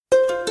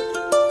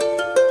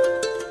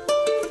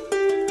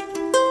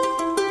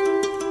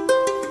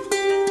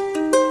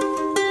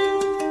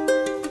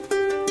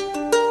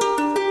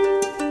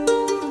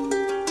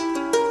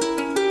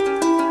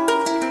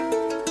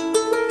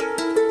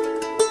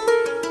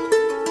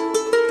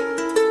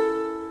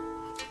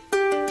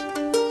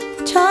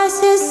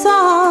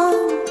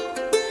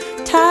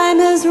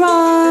has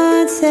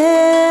run,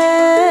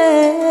 save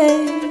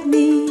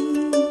me.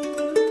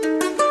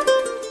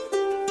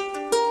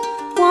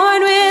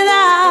 Worn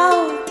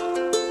without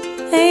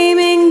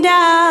aiming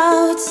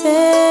doubt, save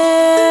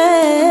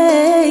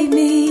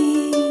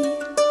me.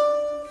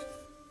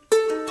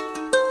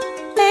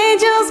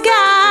 Angels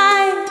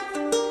guide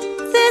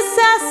this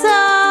I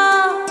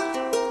saw.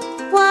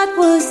 What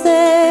was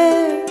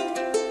there?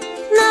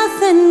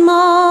 Nothing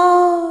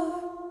more.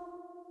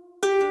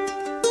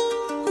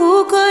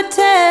 Who could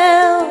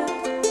tell?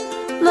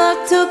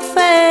 Luck took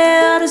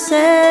fair to save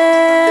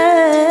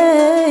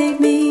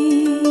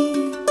me.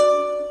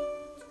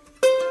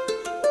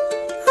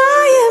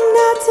 I am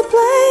not to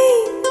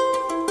blame.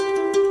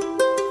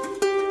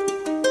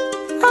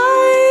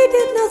 I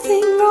did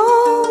nothing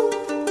wrong.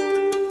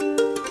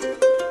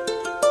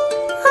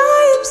 I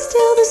am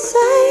still the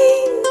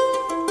same.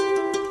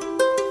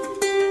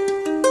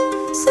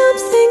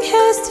 Something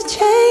has to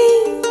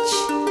change,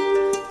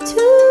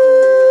 to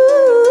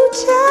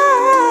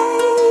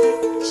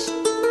change.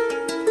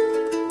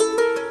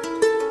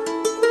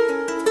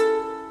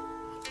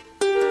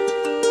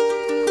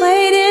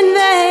 Wait in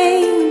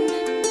vain,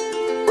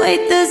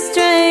 wait the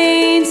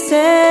strain,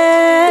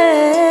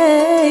 save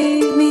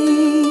me.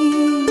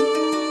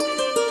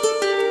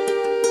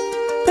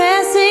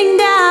 Pressing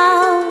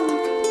down,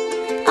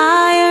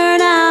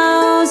 iron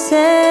out,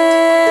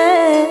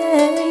 save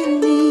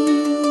me.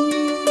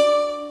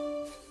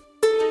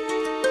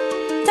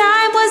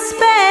 Time was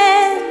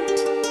spent,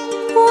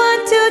 1,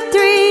 2,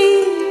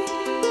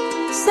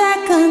 3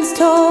 seconds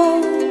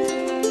told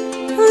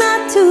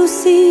not to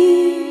see.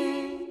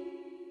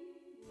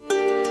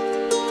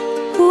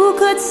 Who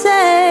could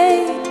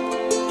say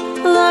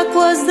luck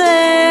was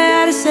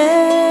there to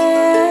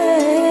save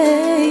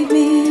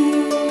me?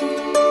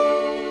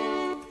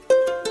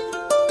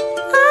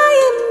 I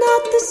am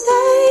not the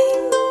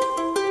same.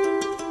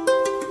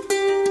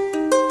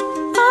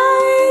 I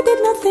did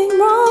nothing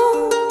wrong.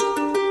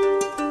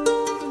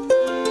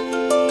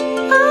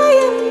 I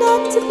am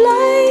not to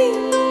blame.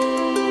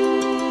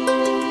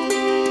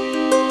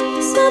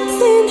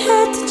 Something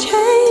had to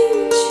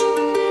change,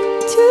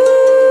 to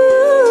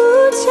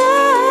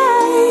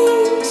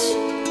change.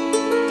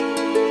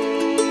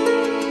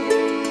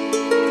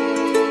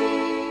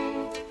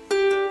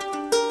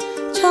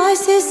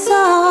 Choices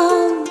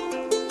some,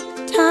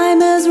 time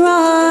has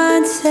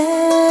run,